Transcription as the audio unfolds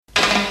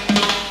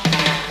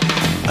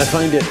I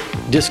find it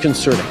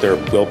disconcerting. There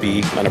will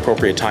be an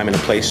appropriate time and a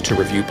place to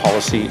review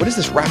policy. What does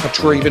this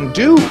rapporteur even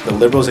do? The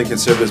Liberals and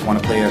Conservatives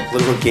want to play a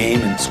political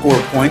game and score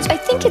points. I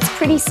think it's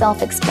pretty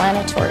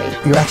self-explanatory.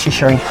 You're actually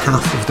sharing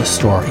half of the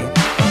story. Lies,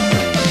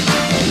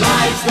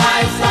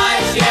 lies,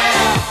 lies,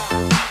 yeah.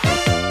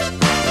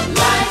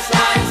 Lies,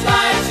 lies,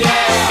 lies,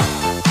 yeah.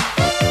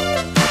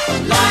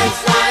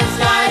 Lies, lies,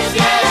 lies,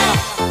 yeah.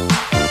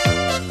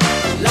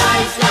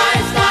 Lies,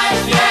 lies,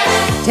 lies,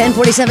 yeah.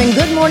 10:47.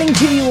 Good morning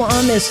to you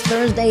on this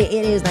Thursday.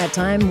 It is that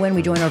time when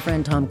we join our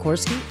friend Tom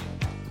Korski,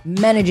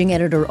 managing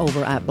editor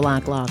over at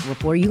Blacklocks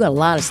Report. You got a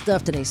lot of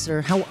stuff today,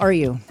 sir. How are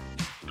you?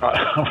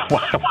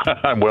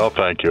 I'm well,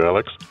 thank you,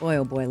 Alex. Boy,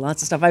 oh boy,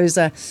 lots of stuff. I was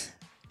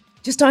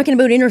just talking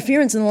about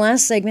interference in the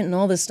last segment and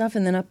all this stuff,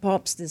 and then up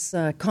pops this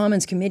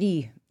Commons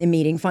Committee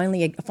meeting,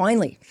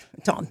 finally,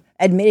 Tom,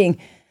 admitting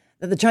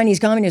that the Chinese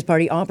Communist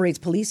Party operates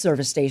police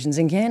service stations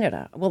in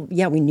Canada. Well,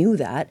 yeah, we knew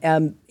that,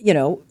 and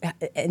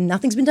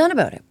nothing's been done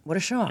about it. What a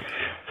shock.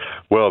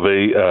 Well,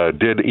 they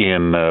did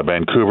in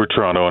Vancouver,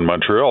 Toronto, and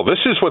Montreal. This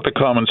is what the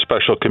Common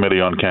Special Committee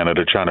on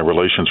Canada-China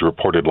Relations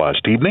reported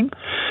last evening.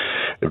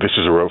 This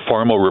is a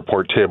formal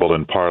report tabled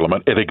in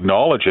Parliament. It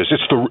acknowledges,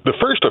 it's the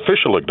first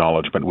official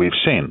acknowledgement we've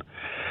seen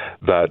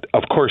that,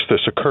 of course,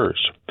 this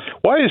occurs.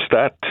 Why is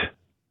that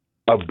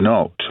of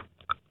note?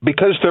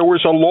 Because there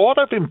was a lot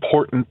of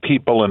important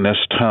people in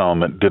this town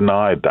that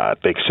denied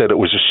that. They said it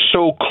was a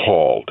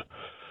so-called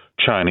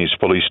Chinese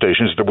police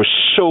stations. There was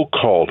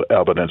so-called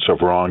evidence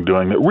of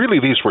wrongdoing that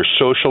really these were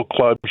social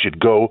clubs. You'd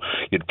go,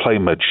 you'd play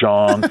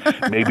mahjong.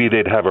 Maybe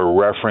they'd have a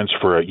reference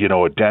for a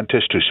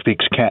dentist who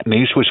speaks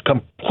Cantonese, was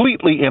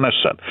completely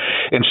innocent.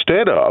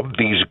 Instead of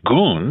these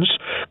goons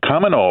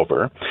coming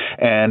over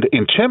and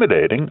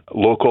intimidating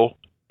local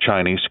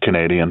Chinese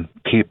Canadian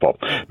people.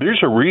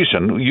 There's a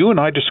reason you and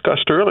I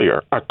discussed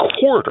earlier. A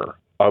quarter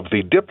of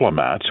the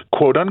diplomats,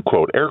 quote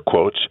unquote, air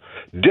quotes,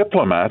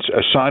 diplomats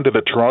assigned to the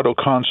Toronto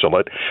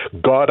consulate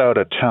got out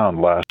of town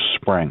last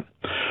spring.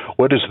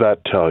 What does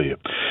that tell you?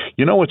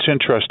 You know what's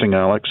interesting,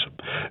 Alex?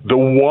 The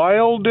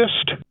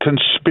wildest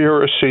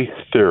conspiracy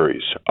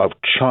theories of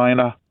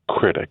China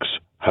critics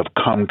have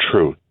come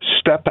true,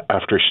 step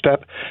after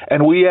step,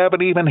 and we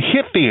haven't even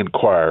hit the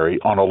inquiry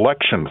on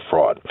election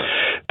fraud.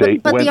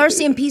 But the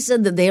RCMP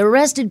said that they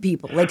arrested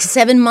people like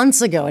 7 months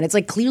ago, and it's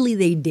like clearly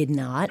they did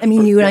not. I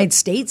mean, the United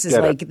States is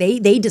like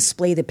they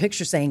display the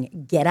picture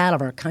saying "Get out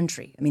of our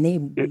country." I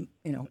mean,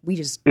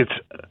 it's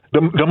the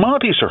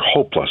Mounties are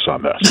hopeless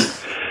on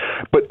this.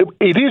 But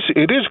it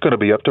is going to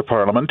be up to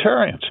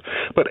parliamentarians.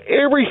 But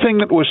everything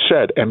that was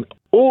said, and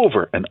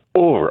over,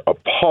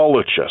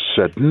 apologists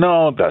said,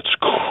 no, that's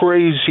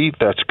crazy,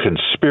 that's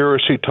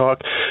conspiracy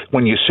talk.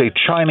 When you say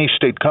Chinese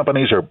state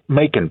companies are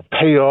making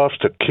payoffs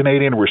to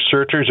Canadian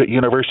researchers at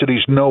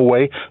universities, no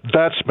way.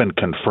 That's been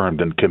confirmed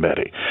in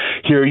committee.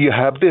 Here you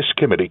have this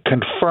committee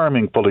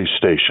confirming police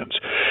stations.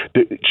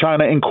 The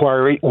China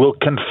inquiry will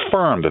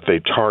confirm that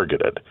they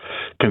targeted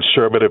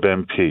conservative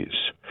MPs.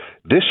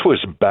 This was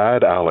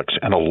bad, Alex,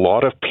 and a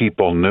lot of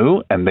people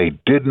knew, and they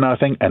did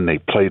nothing, and they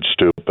played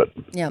stupid.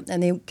 Yeah,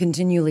 and they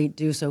continually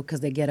do so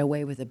because they get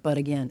away with it. But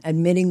again,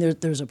 admitting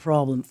there's a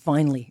problem,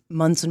 finally,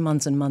 months and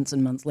months and months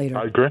and months later,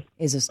 I agree.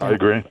 Is a step. I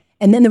agree.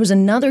 And then there was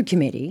another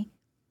committee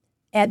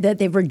that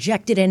they've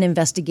rejected an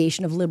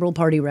investigation of Liberal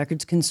Party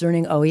records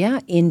concerning,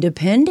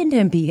 independent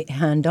MP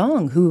Han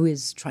Dong, who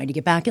is trying to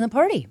get back in the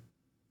party.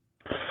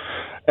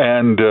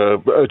 And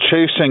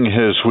chasing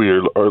we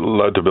are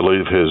led to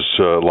believe his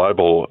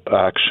libel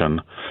action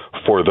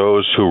for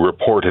those who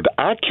reported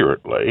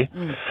accurately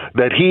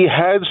that he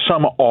had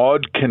some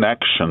odd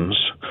connections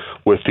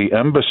with the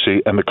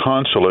embassy and the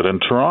consulate in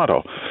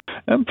Toronto.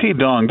 MP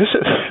Dong,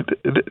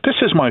 this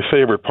is my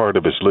favorite part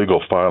of his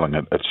legal filing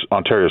at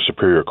Ontario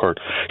Superior Court.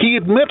 He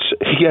admits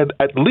he had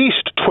at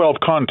least 12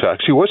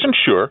 contacts. He wasn't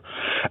sure.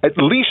 At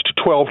least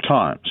 12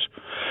 times.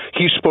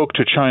 He spoke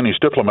to Chinese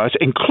diplomats,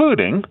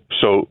 including,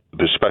 so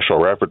the special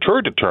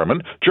rapporteur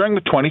determined, during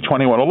the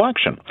 2021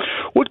 election.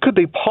 What could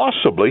they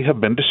possibly have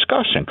been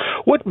discussing?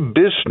 What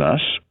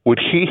business would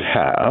he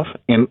have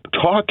in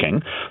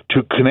talking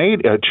to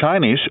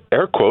Chinese,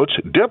 air quotes,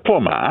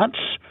 diplomats,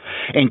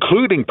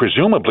 including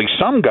presumably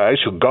some guys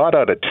who got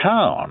out of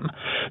town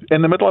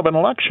in the middle of an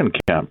election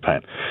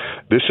campaign?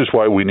 This is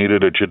why we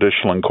needed a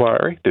judicial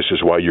inquiry. This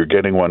is why you're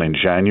getting one in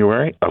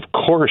January. Of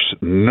course,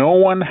 no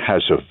one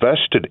has a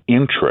vested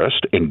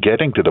interest in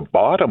getting to the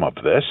bottom of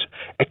this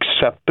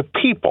except the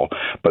people.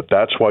 But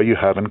that's why you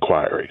have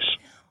inquiries.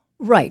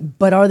 Right.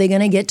 But are they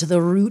going to get to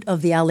the root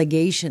of the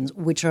allegations,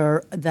 which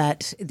are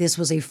that this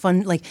was a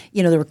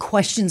there were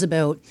questions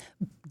about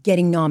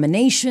getting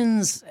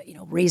nominations,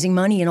 raising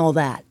money and all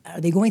that.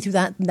 Are they going through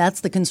that?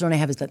 That's the concern I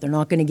have, is that they're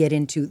not going to get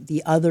into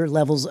the other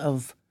levels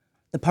of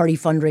the party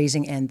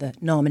fundraising and the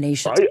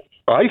nominations.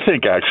 I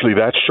think actually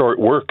that's short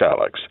work,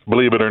 Alex.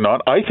 Believe it or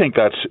not, I think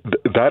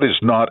that is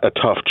not a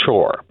tough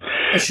chore.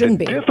 It shouldn't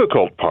be. The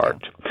difficult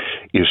part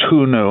is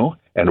who knew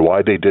and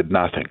why they did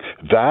nothing.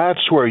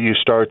 That's where you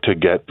start to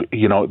get,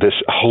 this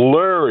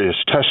hilarious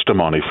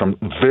testimony from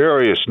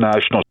various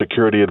national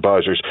security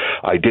advisors.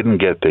 I didn't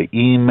get the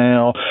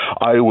email.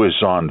 I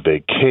was on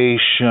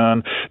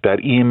vacation. That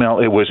email,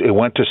 it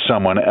went to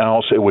someone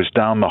else. It was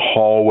down the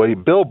hallway.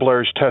 Bill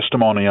Blair's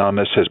testimony on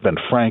this has been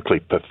frankly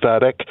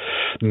pathetic.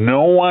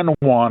 No one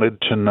wanted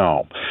to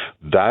know.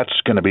 That's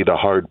going to be the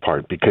hard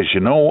part, because you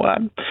know what?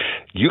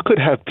 You could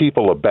have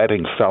people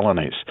abetting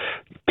felonies.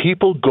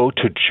 People go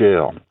to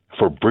jail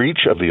for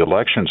breach of the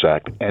Elections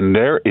Act, and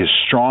there is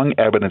strong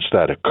evidence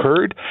that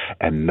occurred,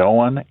 and no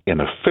one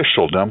in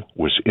officialdom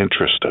was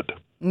interested.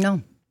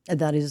 No,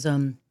 that is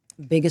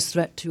biggest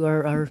threat to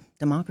our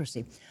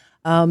democracy.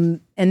 And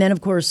then,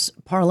 of course,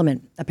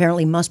 Parliament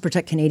apparently must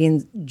protect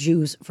Canadian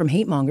Jews from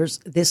hate mongers.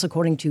 This,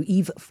 according to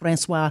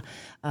Yves-François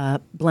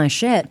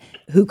Blanchet,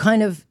 who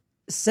kind of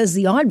says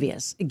the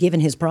obvious,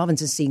 given his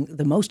province is seeing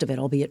the most of it,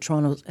 albeit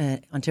Toronto,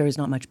 Ontario is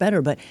not much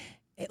better. But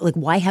like,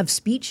 why have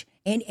speech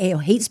and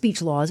hate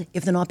speech laws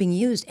if they're not being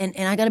used? And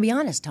I got to be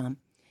honest, Tom,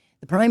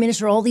 the Prime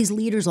Minister, all these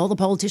leaders, all the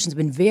politicians have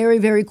been very,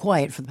 very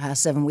quiet for the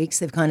past 7 weeks.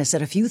 They've kind of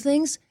said a few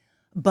things,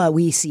 but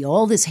we see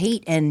all this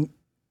hate and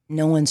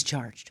no one's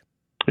charged.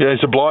 Yeah,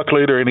 he's a bloc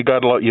leader, and he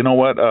got a lot. You know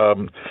what?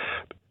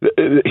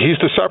 He's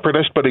the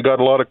separatist, but he got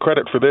a lot of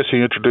credit for this.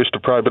 He introduced a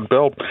private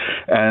bill,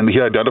 and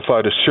he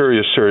identified a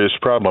serious, serious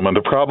problem. And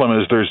the problem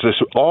is there's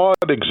this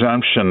odd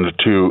exemption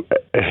to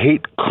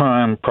hate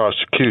crime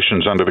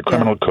prosecutions under the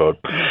criminal code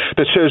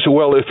that says,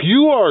 well, if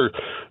you are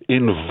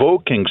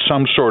invoking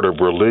some sort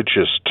of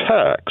religious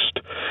text,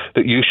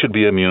 that you should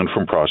be immune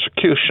from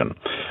prosecution.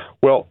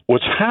 Well,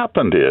 what's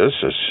happened is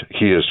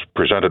he has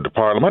presented to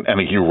Parliament,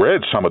 and he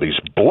read some of these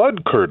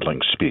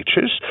blood-curdling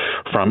speeches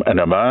from an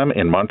imam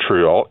in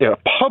Montreal in a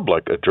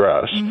public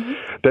address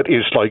that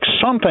is like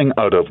something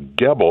out of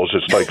Goebbels.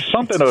 It's like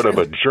something out of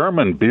a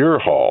German beer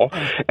hall,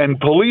 and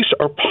police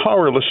are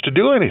powerless to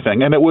do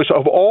anything. And it was,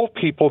 of all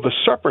people, the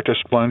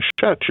separatist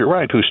Blanchet, you're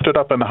right, who stood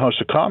up in the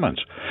House of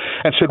Commons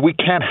and said, we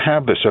can't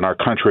have this in our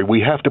country. We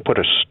have to put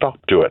a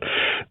stop to it.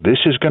 This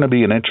is going to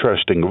be an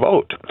interesting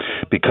vote,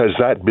 because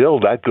that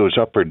bill, that goes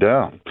up or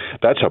down.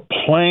 That's a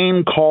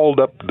plain called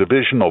up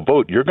divisional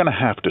vote. You're going to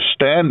have to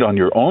stand on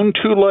your own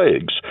two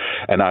legs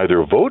and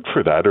either vote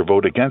for that or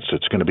vote against it.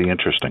 It's going to be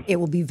interesting. It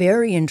will be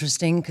very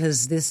interesting,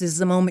 because this is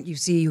the moment you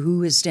see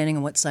who is standing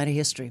on what side of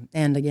history.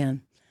 And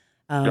again,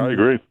 I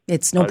agree.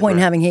 It's no point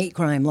in having hate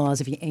crime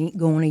laws if you ain't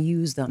going to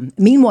use them.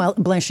 Meanwhile,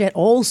 Blanchet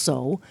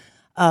also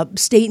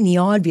stating the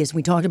obvious.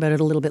 We talked about it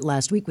a little bit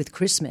last week with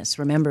Christmas.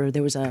 Remember,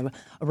 there was a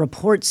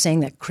report saying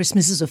that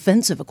Christmas is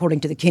offensive, according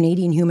to the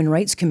Canadian Human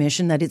Rights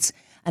Commission, that it's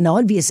an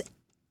obvious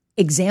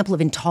example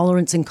of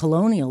intolerance and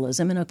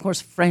colonialism. And of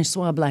course,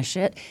 François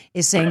Blanchet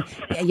is saying,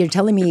 you're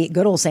telling me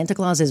good old Santa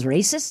Claus is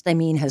racist? I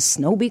mean, has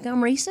snow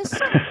become racist?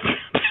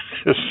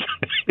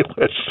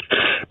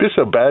 This is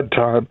a bad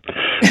time.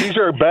 These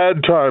are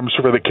bad times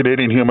for the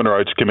Canadian Human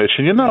Rights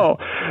Commission. You know,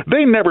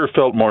 they never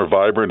felt more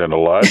vibrant and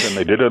alive than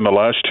they did in the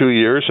last 2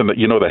 years. And,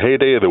 the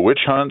heyday of the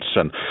witch hunts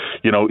and,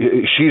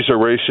 she's a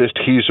racist,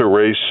 he's a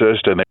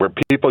racist, and there were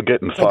people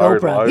getting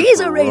fired. He's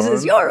a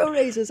racist, you're a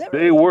racist.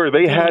 They were.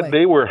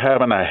 They were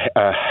having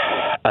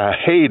a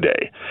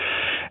heyday.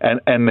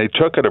 And they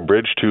took it a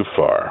bridge too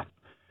far.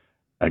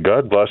 And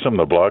God bless him,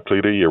 the bloc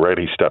leader, you're right,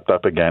 he stepped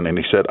up again and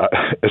he said,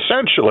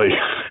 essentially,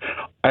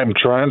 I'm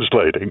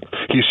translating.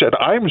 He said,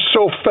 I'm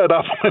so fed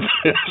up with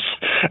this.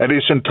 And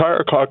his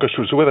entire caucus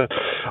was with it.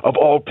 Of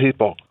all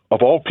people,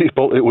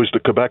 it was the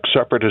Quebec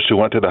separatists who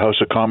went to the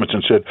House of Commons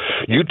and said,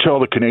 you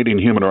tell the Canadian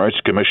Human Rights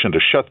Commission to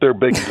shut their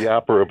big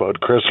yapper about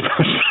Christmas.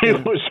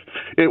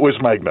 It was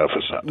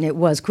magnificent. It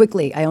was.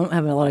 Quickly, I don't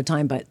have a lot of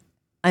time, but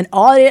an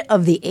audit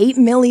of the $8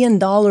 million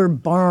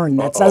barn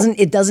that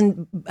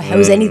doesn't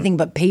house anything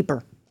but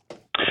paper.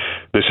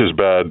 This is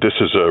bad. This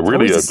is a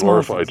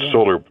glorified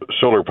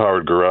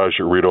solar-powered garage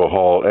at Rideau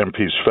Hall.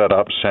 MPs fed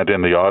up, sent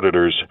in the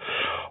auditors.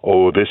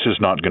 Oh, this is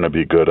not going to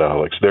be good,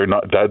 Alex.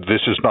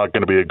 This is not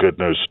going to be a good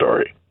news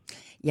story.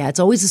 Yeah, it's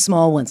always the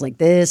small ones like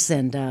this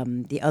and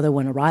the other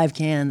one,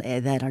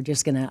 ArriveCan, that are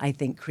just going to, I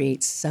think,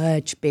 create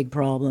such big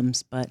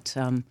problems. But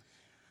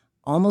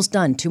almost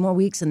done. 2 more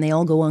weeks and they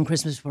all go on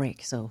Christmas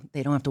break, so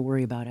they don't have to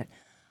worry about it.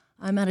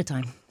 I'm out of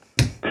time.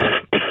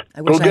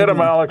 Go get him,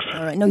 Alex.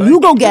 All right. No, you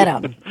go get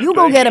him. You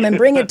go get him and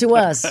bring it to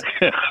us.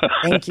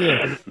 Thank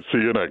you. See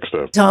you next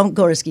time. Tom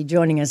Gorski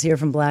joining us here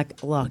from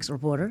Blacklocks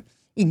Reporter.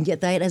 You can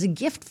get that as a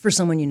gift for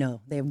someone you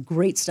know. They have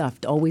great stuff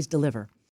to always deliver.